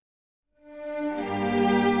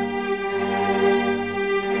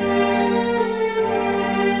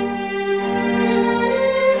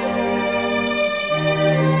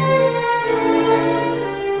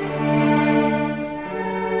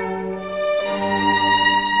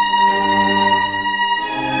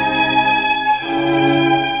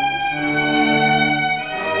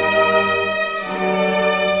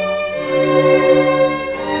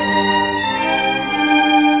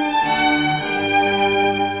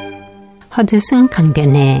허드슨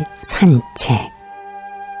강변의 산책.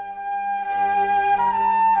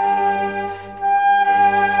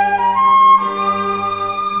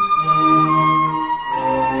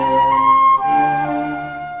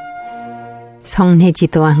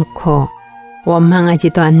 성내지도 않고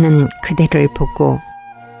원망하지도 않는 그대를 보고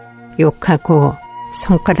욕하고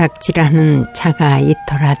손가락질하는 자가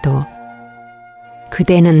있더라도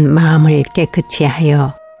그대는 마음을 깨끗이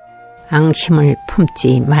하여 앙심을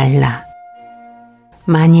품지 말라.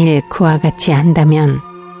 만일 그와 같이 한다면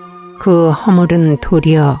그 허물은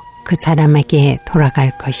도리어 그 사람에게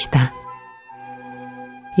돌아갈 것이다.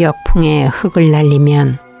 역풍에 흙을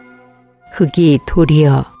날리면 흙이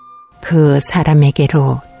도리어 그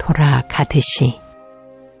사람에게로 돌아가듯이.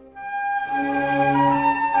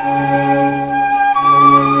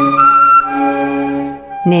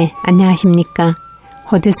 네, 안녕하십니까.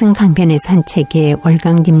 허드슨 강변의 산책의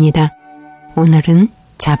월광지입니다. 오늘은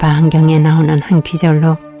자바 환경에 나오는 한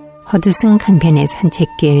귀절로 허드슨 강변의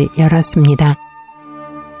산책길 열었습니다.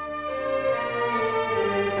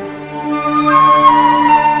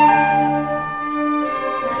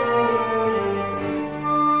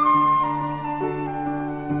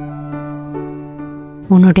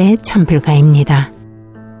 오늘의 참불가입니다.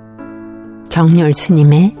 정열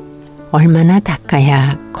스님의 얼마나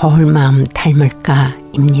닦아야 거울 마음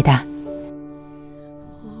닮을까입니다.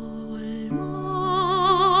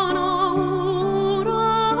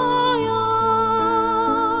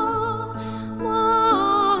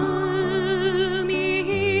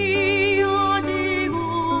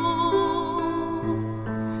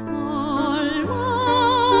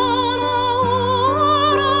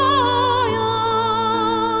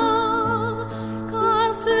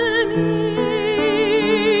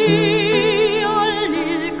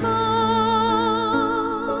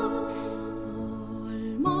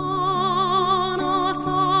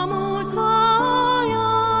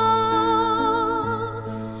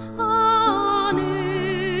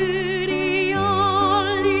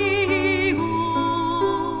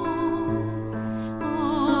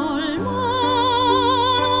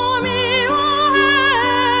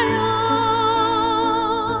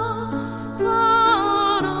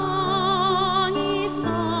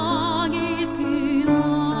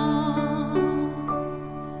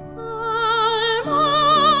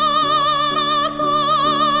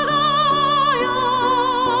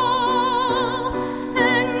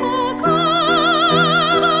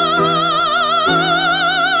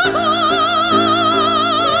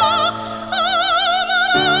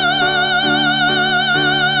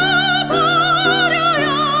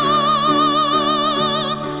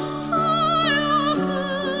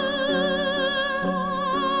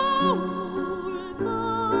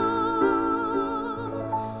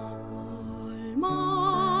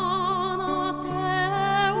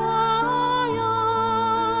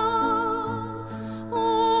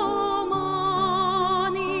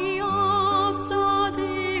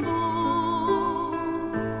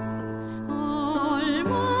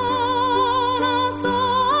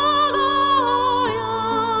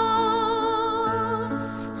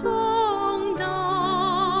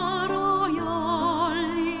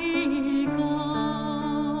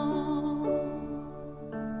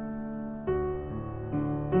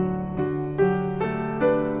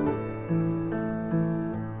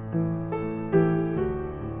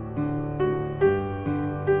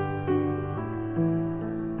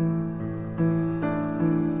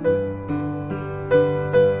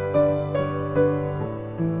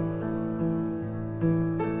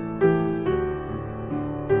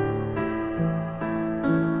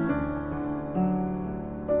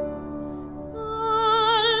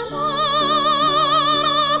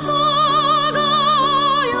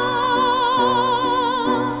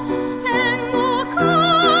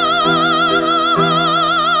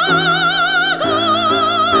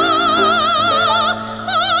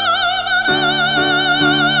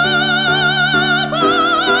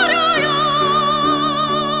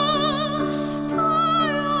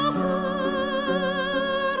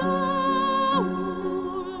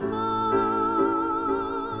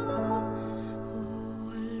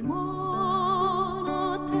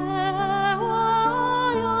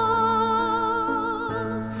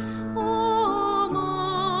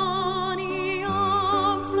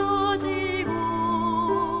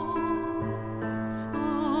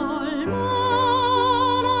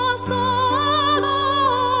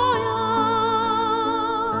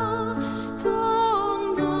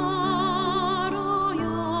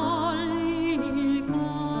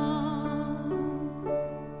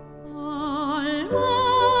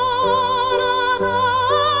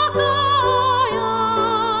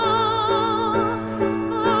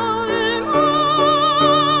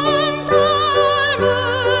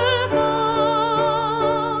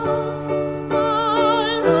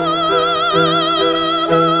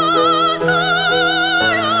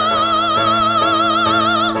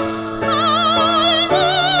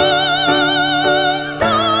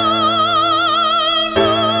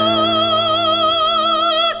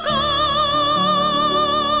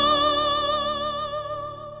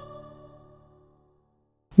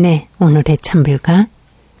 네, 오늘의 찬불가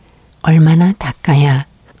얼마나 닦아야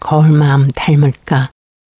거울 마음 닮을까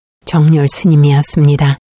정렬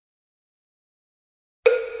스님이었습니다.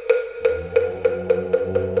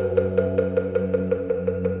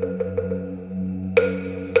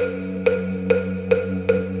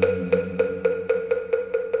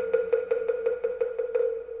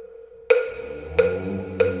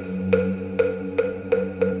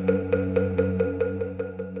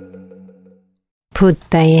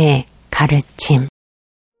 붓다의 가르침.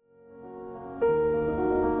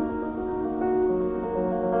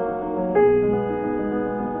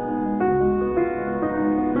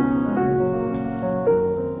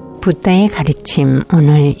 붓다의 가르침.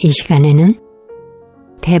 오늘 이 시간에는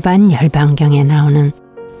대반 열반경에 나오는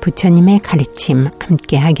부처님의 가르침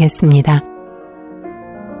함께 하겠습니다.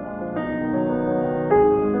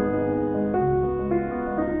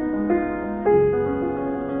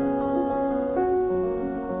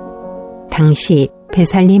 당시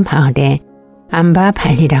배살리 마을에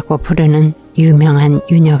안바팔리라고 부르는 유명한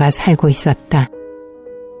유녀가 살고 있었다.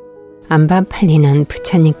 안바팔리는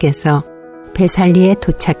부처님께서 배살리에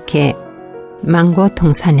도착해 망고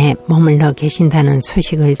동산에 머물러 계신다는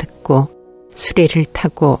소식을 듣고 수레를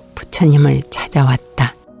타고 부처님을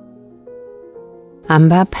찾아왔다.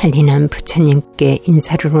 안바팔리는 부처님께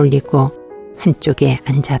인사를 올리고 한쪽에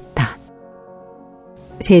앉았다.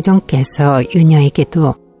 세종께서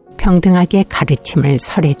유녀에게도 평등하게 가르침을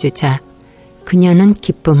설해주자 그녀는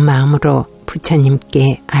기쁜 마음으로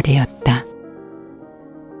부처님께 아뢰었다.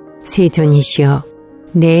 세존이시여,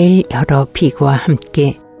 내일 여러 비구와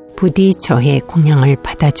함께 부디 저의 공양을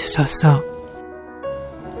받아주소서.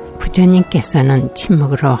 부처님께서는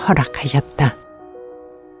침묵으로 허락하셨다.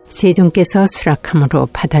 세종께서 수락함으로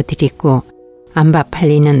받아들이고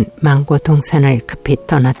안바팔리는 망고 동산을 급히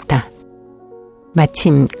떠났다.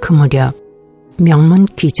 마침 그 무렵 명문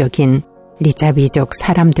귀족인 리자비족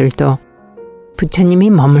사람들도 부처님이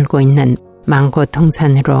머물고 있는 망고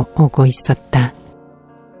동산으로 오고 있었다.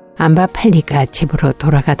 안바팔리가 집으로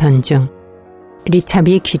돌아가던 중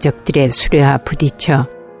리차비 귀족들의 수레와 부딪혀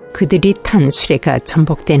그들이 탄 수레가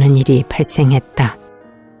전복되는 일이 발생했다.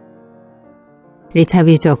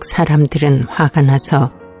 리차비족 사람들은 화가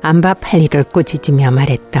나서 안바팔리를 꾸짖으며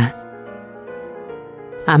말했다.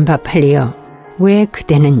 안바팔리여, 왜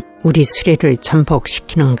그대는 우리 수레를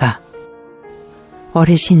전복시키는가?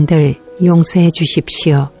 어르신들 용서해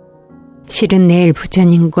주십시오. 실은 내일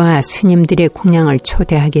부처님과 스님들의 공양을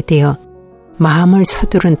초대하게 되어 마음을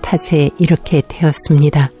서두른 탓에 이렇게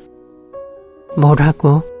되었습니다.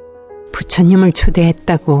 뭐라고? 부처님을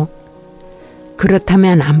초대했다고?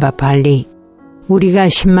 그렇다면 안바팔리, 우리가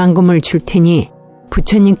 10만금을 줄 테니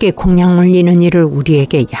부처님께 공양 올리는 일을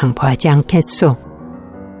우리에게 양보하지 않겠소?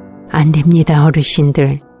 안 됩니다,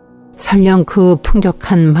 어르신들. 설령 그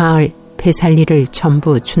풍족한 마을 배살리를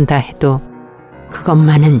전부 준다 해도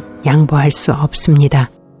그것만은 양보할 수 없습니다.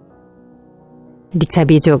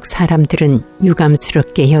 리차비족 사람들은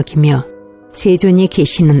유감스럽게 여기며 세존이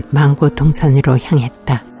계시는 망고 동산으로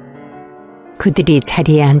향했다. 그들이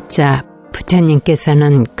자리에 앉자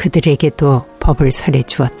부처님께서는 그들에게도 법을 설해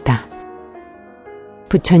주었다.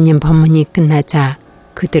 부처님 법문이 끝나자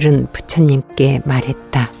그들은 부처님께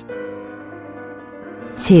말했다.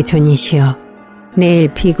 세존이시여,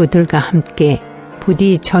 내일 비구들과 함께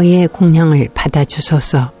부디 저희의 공양을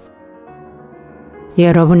받아주소서.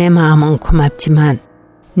 여러분의 마음은 고맙지만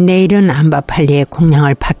내일은 안바팔리의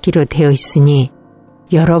공양을 받기로 되어 있으니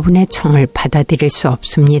여러분의 청을 받아들일 수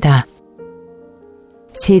없습니다.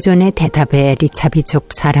 세존의 대답에 리차비족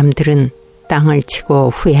사람들은 땅을 치고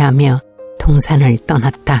후회하며 동산을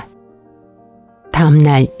떠났다. 다음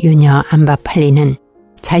날 유녀 안바팔리는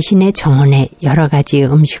자신의 정원에 여러 가지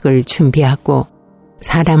음식을 준비하고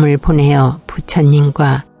사람을 보내어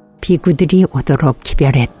부처님과 비구들이 오도록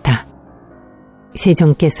기별했다.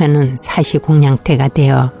 세종께서는 사시공양태가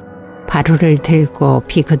되어 바루를 들고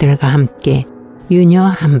비구들과 함께 유녀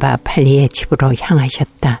안바팔리의 집으로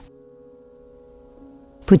향하셨다.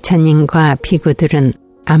 부처님과 비구들은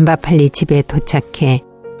안바팔리 집에 도착해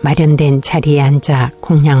마련된 자리에 앉아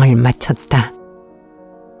공양을 마쳤다.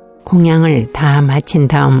 공양을 다 마친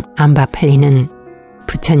다음 안바팔리는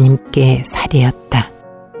부처님께 사례었다.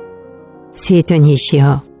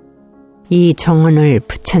 세존이시여, 이 정원을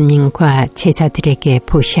부처님과 제자들에게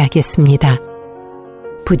보시하겠습니다.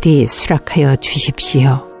 부디 수락하여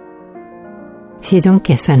주십시오.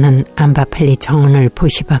 세종께서는 안바팔리 정원을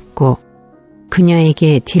보시받고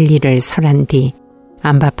그녀에게 진리를 설한 뒤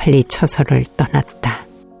안바팔리 처소를 떠났다.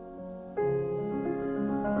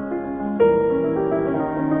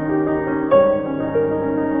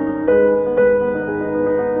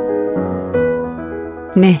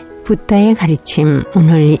 네, 붓다의 가르침,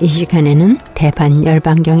 오늘 이 시간에는 대반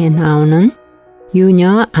열반경에 나오는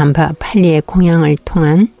유녀 안바 팔리의 공양을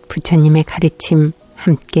통한 부처님의 가르침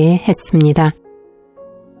함께 했습니다.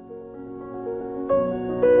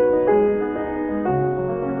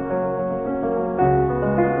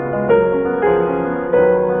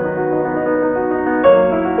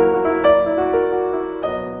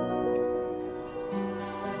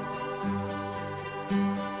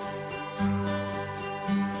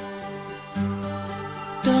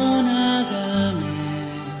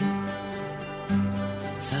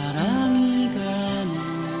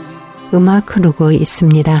 음악 흐르고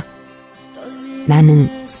있습니다. 나는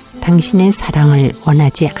당신의 사랑을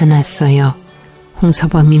원하지 않았어요.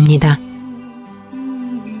 홍서범입니다.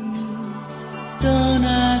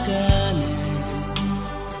 떠나가네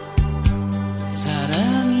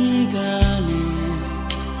사랑이 가네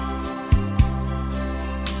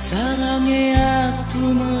사랑의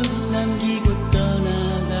아픔을 남기고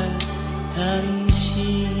떠나갈 당신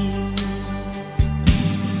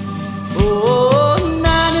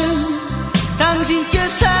당신께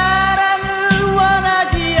사랑을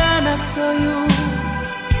원하지 않았어요.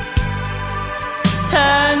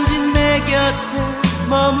 단지 내 곁에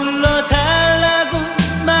머물러 달라고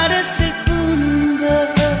말했을 뿐인데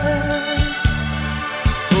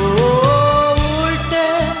올 때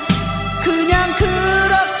그냥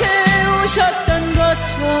그렇게 오셨던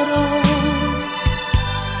것처럼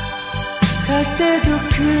갈 때도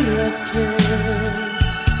그렇게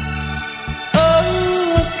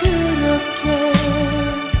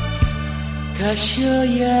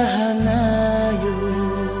가셔야 하나요?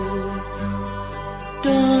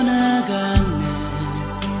 떠나갔네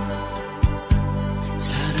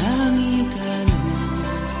사랑이 갔네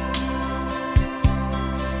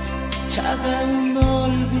차가운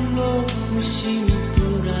얼굴로 무심히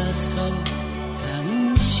돌아선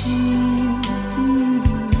당신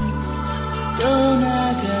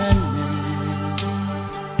떠나갔네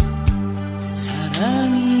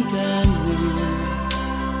사랑이 갔네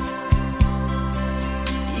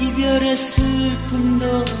이별의 슬픔도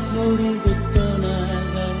모르고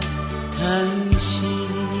떠나간 당신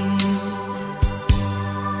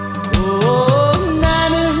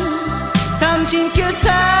나는 당신께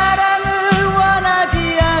사랑을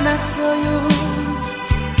원하지 않았어요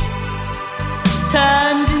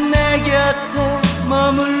단지 내 곁에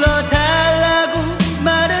머물러 달라고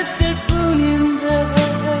말했을 뿐인데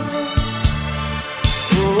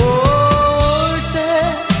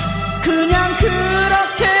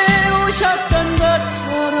오셨던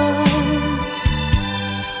것처럼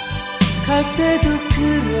갈 때도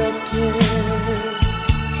그렇게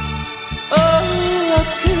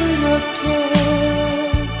그렇게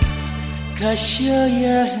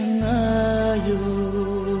가셔야 했나요?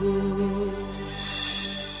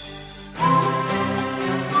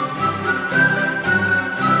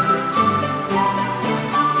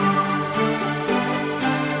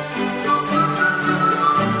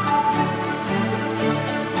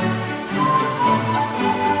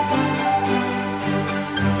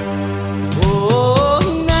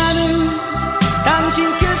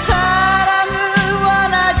 당신께 사랑을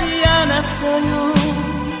원하지 않았어요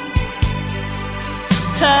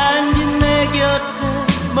단지 내 곁에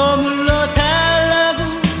머물러 달라고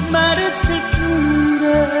말했을 뿐인데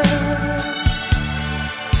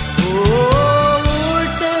올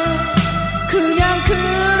때 그냥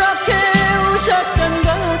그렇게 오셨던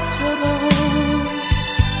것처럼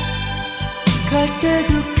갈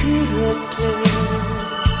때도 그렇게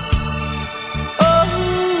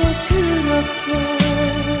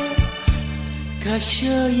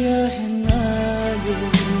가셔야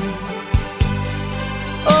했나요?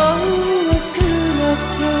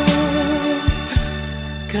 그렇게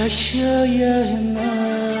가셔야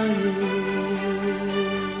했나요?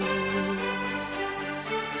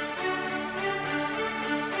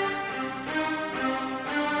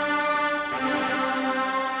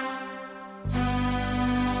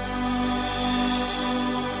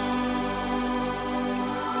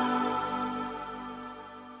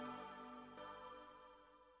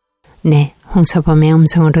 네, 홍서범의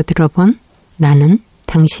음성으로 들어본 나는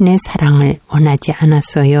당신의 사랑을 원하지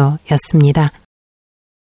않았어요 였습니다.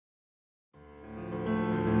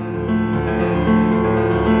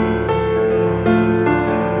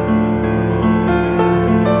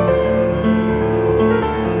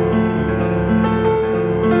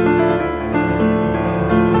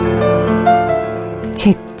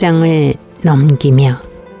 책장을 넘기며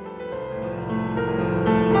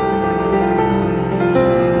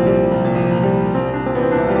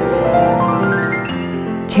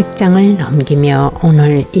책장을 넘기며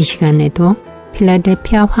오늘 이 시간에도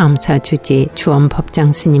필라델피아 화엄사 주지 주원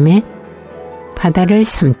법장 스님의 바다를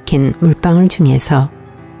삼킨 물방울 중에서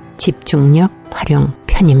집중력 활용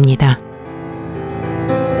편입니다.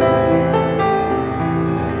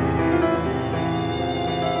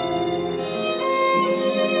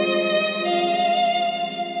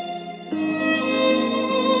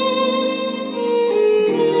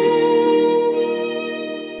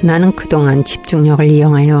 나는 그동안 집중력을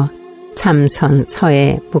이용하여 참선,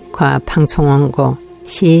 서예, 묵화, 방송원고,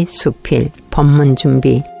 시, 수필, 법문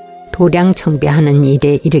준비, 도량 정비하는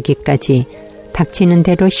일에 이르기까지 닥치는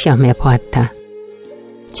대로 시험해 보았다.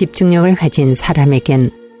 집중력을 가진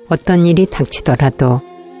사람에겐 어떤 일이 닥치더라도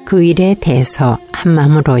그 일에 대해서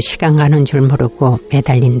한마음으로 시간 가는 줄 모르고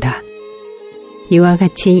매달린다. 이와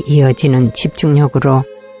같이 이어지는 집중력으로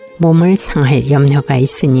몸을 상할 염려가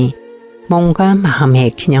있으니 몸과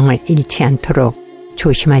마음의 균형을 잃지 않도록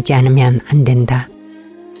조심하지 않으면 안 된다.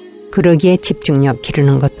 그러기에 집중력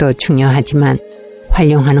기르는 것도 중요하지만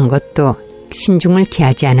활용하는 것도 신중을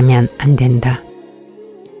기하지 않으면 안 된다.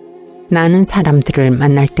 나는 사람들을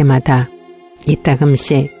만날 때마다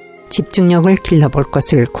이따금씩 집중력을 길러볼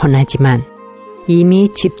것을 권하지만 이미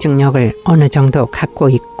집중력을 어느 정도 갖고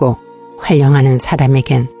있고 활용하는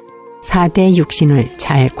사람에겐 4대 육신을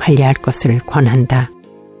잘 관리할 것을 권한다.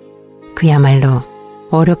 그야말로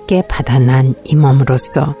어렵게 받아난 이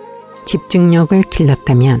몸으로서 집중력을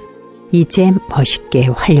길렀다면 이제 멋있게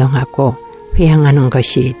활용하고 회양하는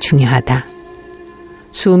것이 중요하다.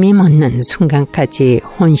 숨이 멎는 순간까지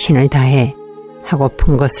혼신을 다해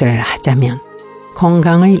하고픈 것을 하자면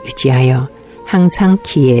건강을 유지하여 항상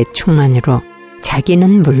기에 충만으로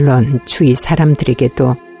자기는 물론 주위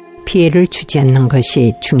사람들에게도 피해를 주지 않는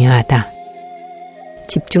것이 중요하다.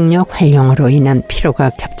 집중력 활용으로 인한 피로가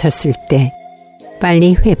겹쳤을 때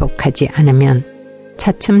빨리 회복하지 않으면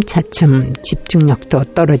차츰차츰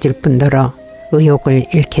집중력도 떨어질 뿐더러 의욕을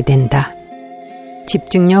잃게 된다.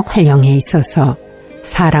 집중력 활용에 있어서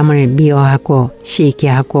사람을 미워하고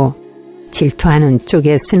시기하고 질투하는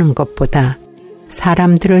쪽에 쓰는 것보다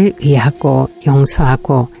사람들을 위하고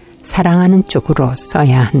용서하고 사랑하는 쪽으로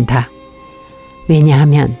써야 한다.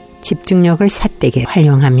 왜냐하면 집중력을 삿되게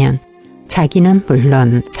활용하면 자기는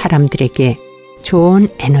물론 사람들에게 좋은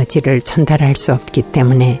에너지를 전달할 수 없기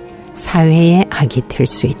때문에 사회의 악이 될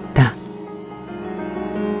수 있다.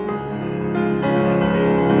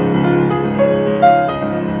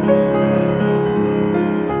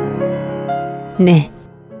 네,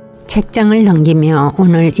 책장을 넘기며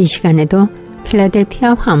오늘 이 시간에도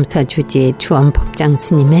필라델피아 화엄사 주지 주원 법장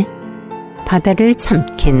스님의 바다를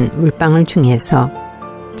삼킨 물방울 중에서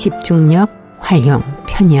집중력 활용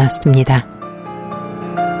편이었습니다.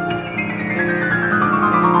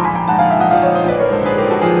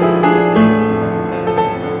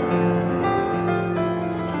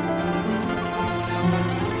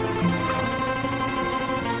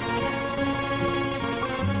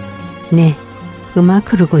 네,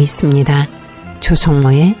 음악 흐르고 있습니다.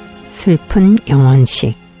 조성모의 슬픈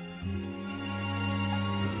영혼식.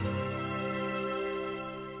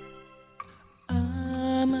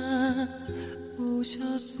 아마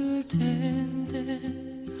오셨을 텐데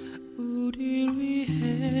우릴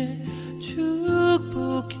위해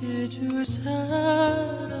축복해 줄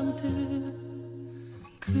사람들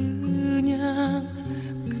그냥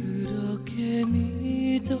그렇게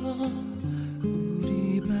믿어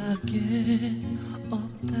우리밖에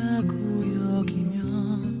없다고 여기면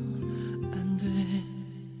안 돼.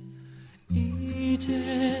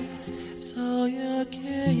 이제서야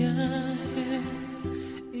깨야 해.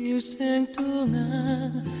 일생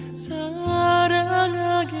동안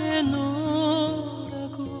사랑하게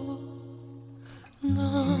놀라고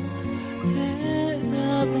넌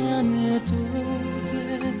대답 안 해도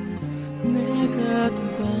돼. 내가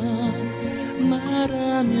두건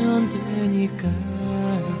말하면 되니까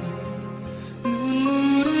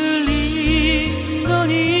눈물을 흘린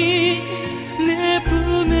거니 내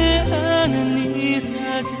품에 안은 네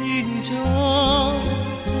사진이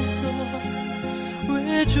젖었어.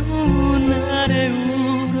 왜 좋은 날에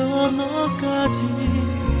울어 너까지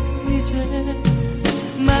이제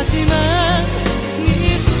마지막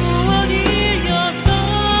네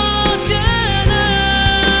소원이었었잖아.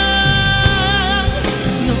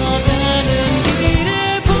 너 가는 길에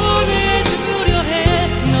보내주려 해.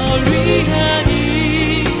 널 위한 이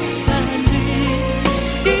편지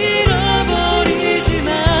잃어버리지만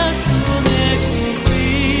손에 꼭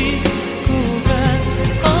쥐고 가.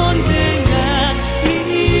 언젠가 네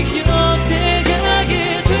곁에 가게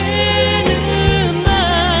되는 날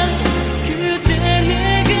그때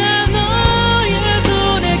내가 너의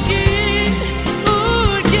손에 끼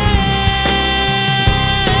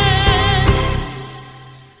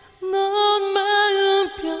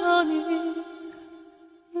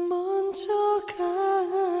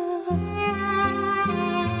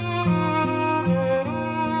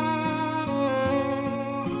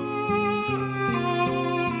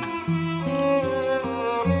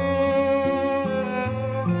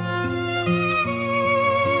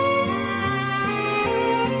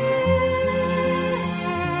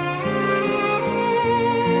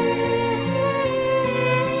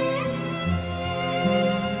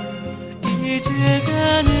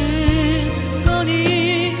가는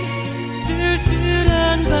거니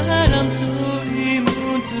쓸쓸한 바람 소리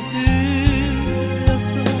문득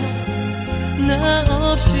들렸어. 나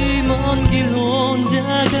없이 먼 길 혼자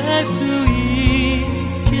갈 수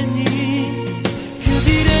있겠니? 그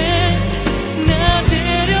길에 나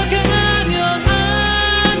데려가면 안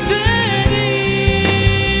되니?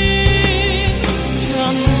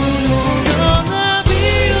 창문 오거나 비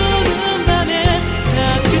오는 밤에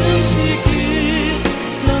가끔씩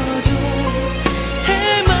들러줘.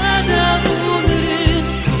 해마다 오늘은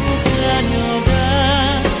꼭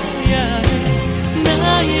다녀가야 해.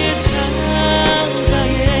 나의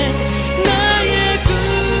창가에 나의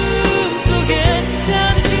꿈속에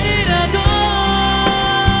잠시라도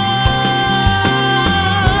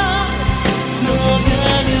너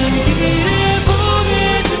가는 길에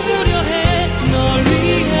보내주려 해. 널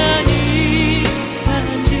위한 이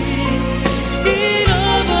반지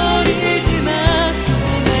잃어버리지 마.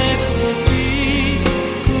 손에 꼭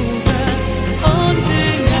쥐고 가.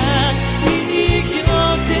 언젠가 네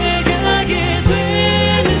곁에 가게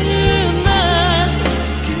되는 날,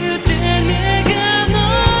 그때 내가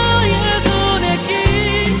너의 손에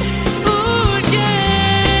끼울게.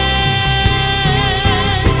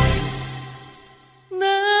 나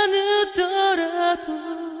늦더라도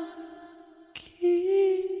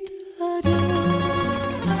기다려.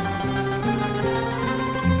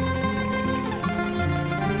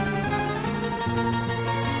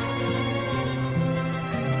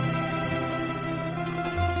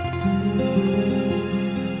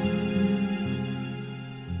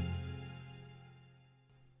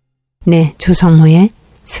 네, 조성모의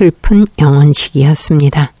슬픈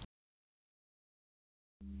영혼식이었습니다.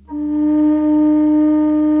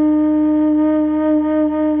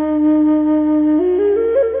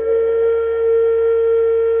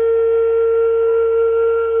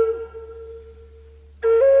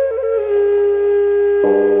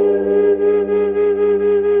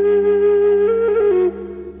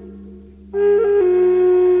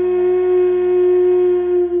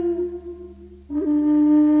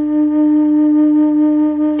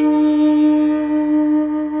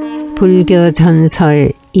 불교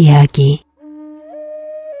전설 이야기.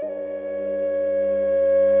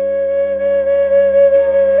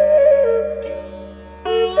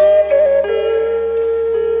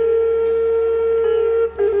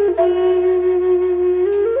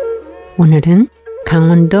 오늘은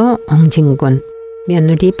강원도 옹진군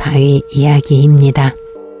며느리 바위 이야기입니다.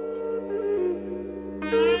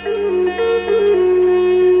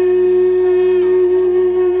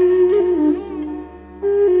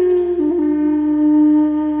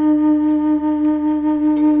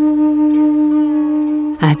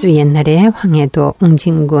 아주 옛날에 황해도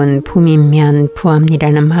옹진군 부민면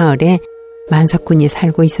부암리라는 마을에 만석군이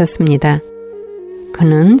살고 있었습니다.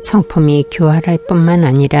 그는 성품이 교활할 뿐만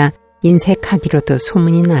아니라 인색하기로도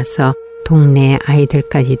소문이 나서 동네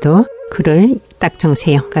아이들까지도 그를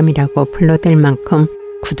딱정새 영감이라고 불러댈 만큼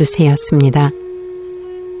구두쇠였습니다.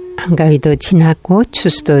 한가위도 지나고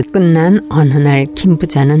추수도 끝난 어느 날 김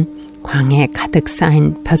부자는 광에 가득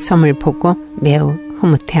쌓인 벼섬을 보고 매우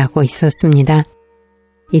흐뭇해하고 있었습니다.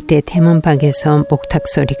 이때 대문 밖에서 목탁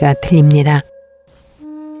소리가 들립니다.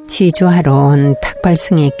 시주하러 온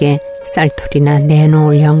탁발승에게 쌀토리나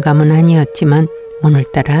내놓을 영감은 아니었지만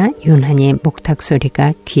오늘따라 유난히 목탁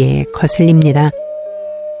소리가 귀에 거슬립니다.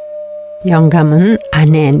 영감은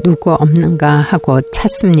안에 누구 없는가 하고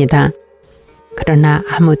찾습니다. 그러나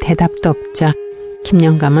아무 대답도 없자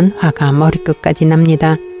김영감은 화가 머리끝까지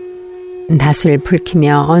납니다. 낯을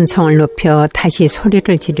붉히며 언성을 높여 다시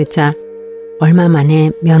소리를 지르자 얼마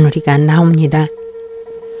만에 며느리가 나옵니다.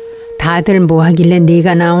 다들 뭐 하길래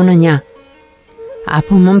네가 나오느냐?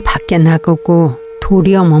 아범은 밖에 나가고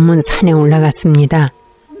도리어 몸은 산에 올라갔습니다.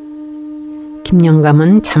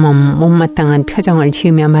 김영감은 잠엄 못마땅한 표정을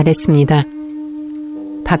지으며 말했습니다.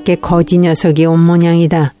 밖에 거지 녀석이 온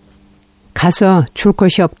모양이다. 가서 줄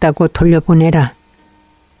것이 없다고 돌려보내라.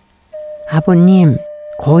 아버님,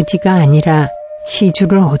 거지가 아니라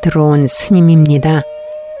시주를 얻으러 온 스님입니다.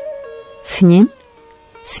 스님?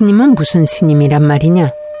 스님은 무슨 스님이란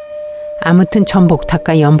말이냐? 아무튼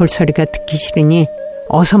전복탁과 연불소리가 듣기 싫으니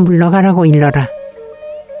어서 물러가라고 일러라.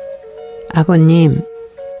 아버님,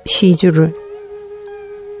 시주를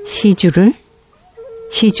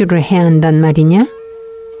해야 한단 말이냐?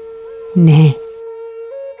 네.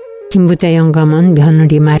 김부자 영감은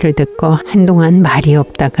며느리 말을 듣고 한동안 말이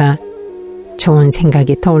없다가 좋은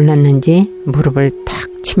생각이 떠올랐는지 무릎을 탁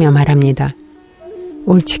치며 말합니다.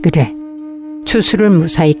 옳지 그래. 추수를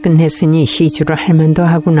무사히 끝냈으니 시주를 할 만도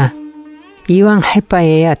하구나. 이왕 할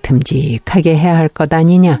바에야 듬직하게 해야 할 것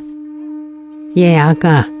아니냐. 예,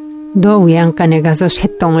 아가, 너 외양간에 가서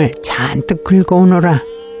쇠똥을 잔뜩 긁어오너라.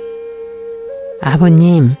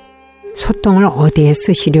 아버님, 소똥을 어디에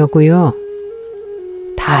쓰시려고요?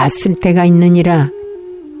 다 쓸 데가 있느니라.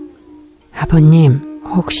 아버님,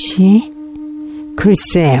 혹시?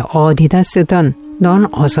 글쎄, 어디다 쓰던 넌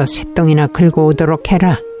어서 쇠똥이나 긁어오도록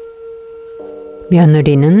해라.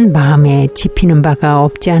 며느리는 마음에 집히는 바가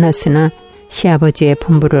없지 않았으나 시아버지의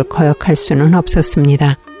분부를 거역할 수는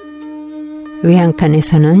없었습니다.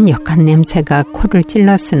 외양간에서는 역한 냄새가 코를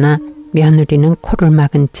찔렀으나 며느리는 코를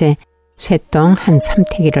막은 채 쇠똥 한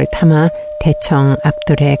 3태기를 담아 대청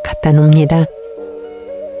앞돌에 갖다 놉니다.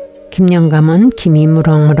 김영감은 김이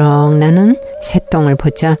무럭무럭 나는 쇠똥을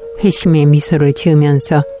보자 회심의 미소를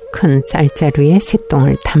지으면서 큰 쌀자루에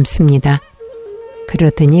쇠똥을 담습니다.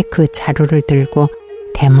 그러더니 그 자루를 들고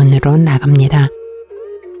대문으로 나갑니다.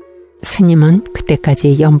 스님은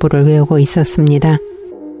그때까지 연부를 외우고 있었습니다.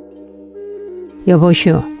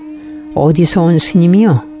 여보시오, 어디서 온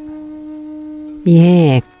스님이요?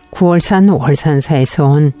 예, 구월산 월산사에서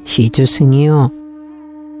온 시주승이요.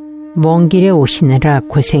 먼 길에 오시느라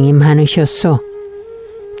고생이 많으셨소.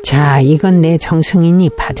 자, 이건 내 정성이니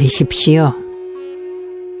받으십시오.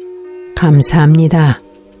 감사합니다.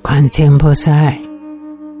 관세음보살.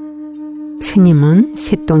 스님은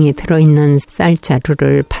쇠똥이 들어있는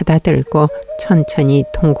쌀자루를 받아들고 천천히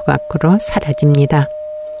동구 밖으로 사라집니다.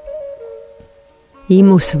 이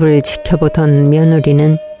모습을 지켜보던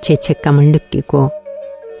며느리는 죄책감을 느끼고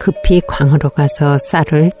급히 광으로 가서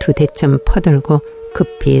쌀을 2대쯤 퍼들고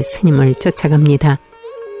급히 스님을 쫓아갑니다.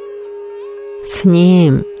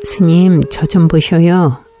 스님, 저 좀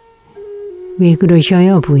보셔요. 왜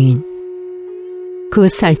그러셔요, 부인? 그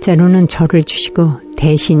쌀자루는 저를 주시고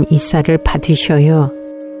대신 이 쌀을 받으셔요.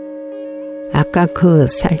 아까 그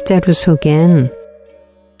쌀자루 속엔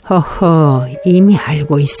허허, 이미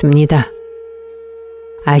알고 있습니다.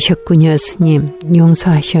 아셨군요, 스님.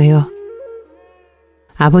 용서하셔요.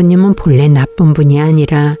 아버님은 본래 나쁜 분이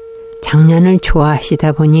아니라 장난을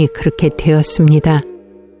좋아하시다 보니 그렇게 되었습니다.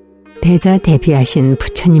 대자대비하신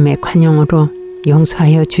부처님의 관용으로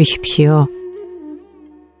용서하여 주십시오.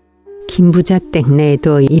 김부자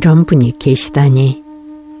댁내에도 이런 분이 계시다니.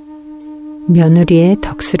 며느리의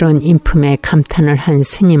덕스러운 인품에 감탄을 한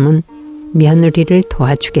스님은 며느리를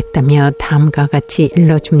도와주겠다며 다음과 같이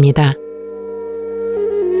일러줍니다.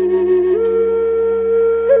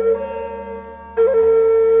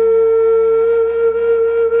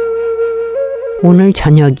 오늘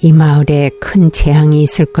저녁 이 마을에 큰 재앙이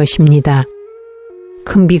있을 것입니다.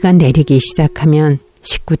 큰 비가 내리기 시작하면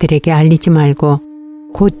식구들에게 알리지 말고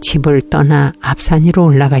곧 집을 떠나 앞산 위로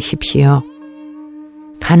올라가십시오.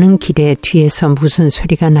 가는 길에 뒤에서 무슨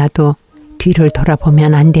소리가 나도 뒤를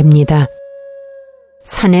돌아보면 안 됩니다.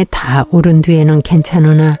 산에 다 오른 뒤에는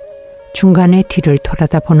괜찮으나 중간에 뒤를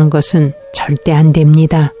돌아다 보는 것은 절대 안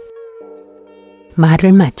됩니다.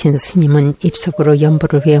 말을 마친 스님은 입속으로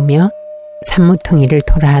연부를 외우며 산무통이를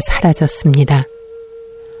돌아 사라졌습니다.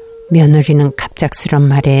 며느리는 갑작스런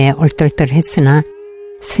말에 얼떨떨했으나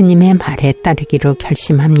스님의 말에 따르기로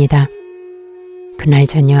결심합니다. 그날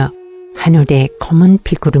저녁 하늘에 검은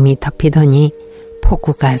비구름이 덮이더니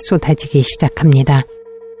폭우가 쏟아지기 시작합니다.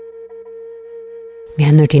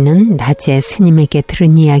 며느리는 낮에 스님에게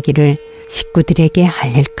들은 이야기를 식구들에게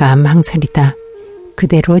알릴까 망설이다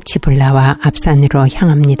그대로 집을 나와 앞산으로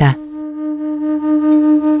향합니다.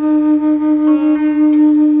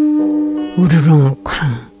 우르릉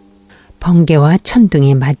쾅, 번개와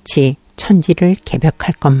천둥이 마치 천지를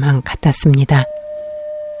개벽할 것만 같았습니다.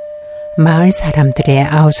 마을 사람들의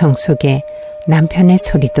아우성 속에 남편의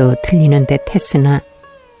소리도 들리는 듯 했으나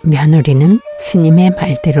며느리는 스님의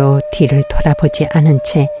말대로 뒤를 돌아보지 않은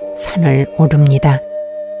채 산을 오릅니다.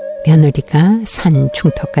 며느리가 산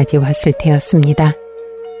중턱까지 왔을 때였습니다.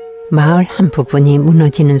 마을 한 부분이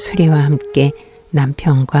무너지는 소리와 함께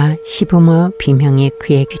남편과 시부모 비명이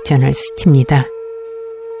그의 귀전을 스칩니다.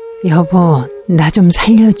 여보, 나 좀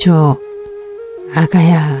살려줘.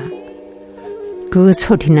 아가야. 그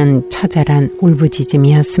소리는 처절한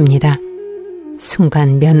울부짖음이었습니다.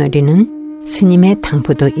 순간 며느리는 스님의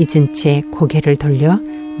당부도 잊은 채 고개를 돌려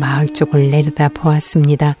마을 쪽을 내려다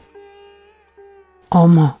보았습니다.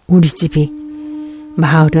 어머, 우리 집이.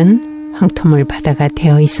 마을은 황토물 바다가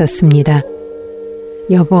되어 있었습니다.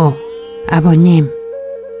 여보, 아버님.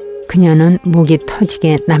 그녀는 목이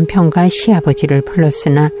터지게 남편과 시아버지를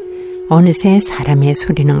불렀으나 어느새 사람의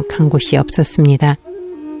소리는 간 곳이 없었습니다.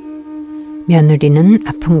 며느리는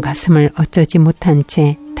아픈 가슴을 어쩌지 못한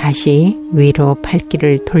채 다시 위로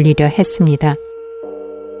발길을 돌리려 했습니다.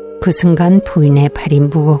 그 순간 부인의 발이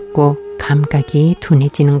무겁고 감각이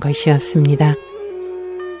둔해지는 것이었습니다.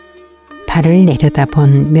 발을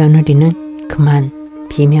내려다본 며느리는 그만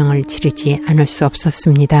비명을 지르지 않을 수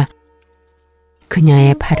없었습니다.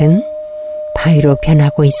 그녀의 발은 바위로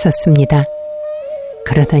변하고 있었습니다.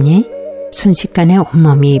 그러더니 순식간에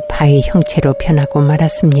온몸이 바위 형체로 변하고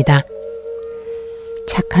말았습니다.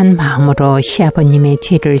 착한 마음으로 시아버님의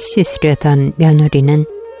뒤를 씻으려던 며느리는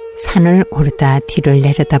산을 오르다 뒤를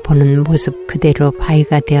내려다보는 모습 그대로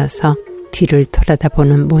바위가 되어서 뒤를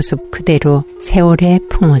돌아다보는 모습 그대로 세월의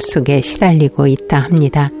풍우 속에 시달리고 있다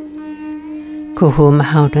합니다. 그 후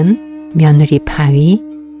마을은 며느리 바위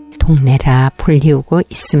동네라 불리우고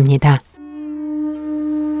있습니다.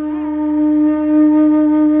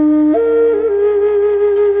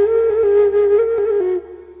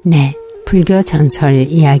 네, 불교 전설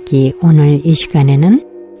이야기 오늘 이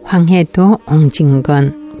시간에는 황해도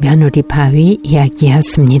옹진건 며느리 바위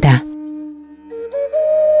이야기였습니다.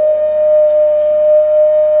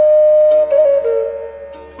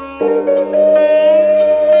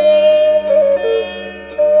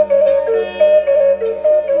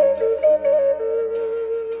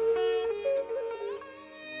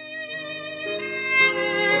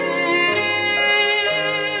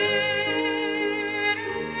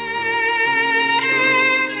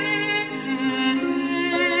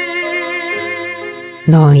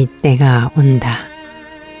 너희 때가 온다.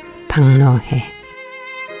 박노해.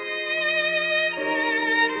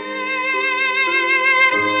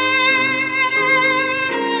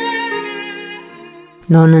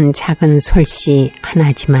 너는 작은 솔씨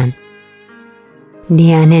하나지만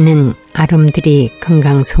네 안에는 아름드리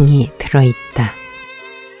금강송이 들어있다.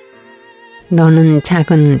 너는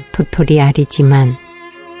작은 도토리 알이지만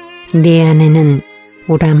네 안에는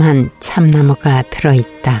우람한 참나무가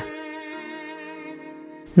들어있다.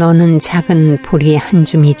 너는 작은 보리 한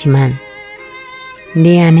줌이지만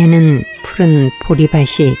네 안에는 푸른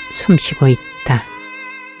보리밭이 숨쉬고 있다.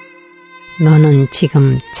 너는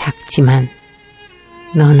지금 작지만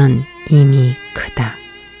너는 이미 크다.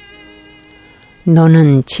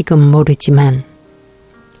 너는 지금 모르지만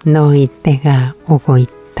너의 때가 오고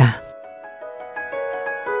있다.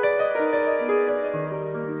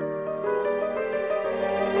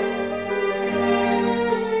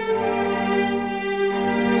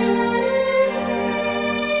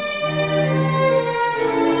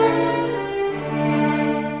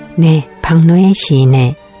 네, 박노해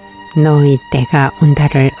시인의 너의 때가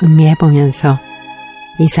온다를 음미해보면서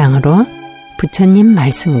이상으로 부처님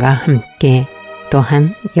말씀과 함께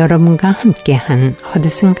또한 여러분과 함께한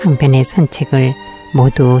허드슨 강변의 산책을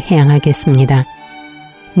모두 해양하겠습니다.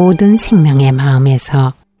 모든 생명의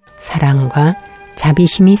마음에서 사랑과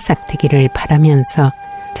자비심이 싹트기를 바라면서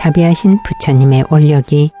자비하신 부처님의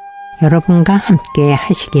원력이 여러분과 함께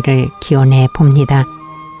하시기를 기원해 봅니다.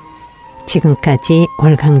 지금까지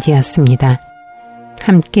월광지였습니다.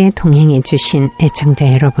 함께 동행해 주신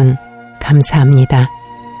애청자 여러분 감사합니다.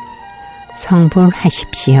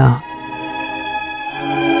 성불하십시오.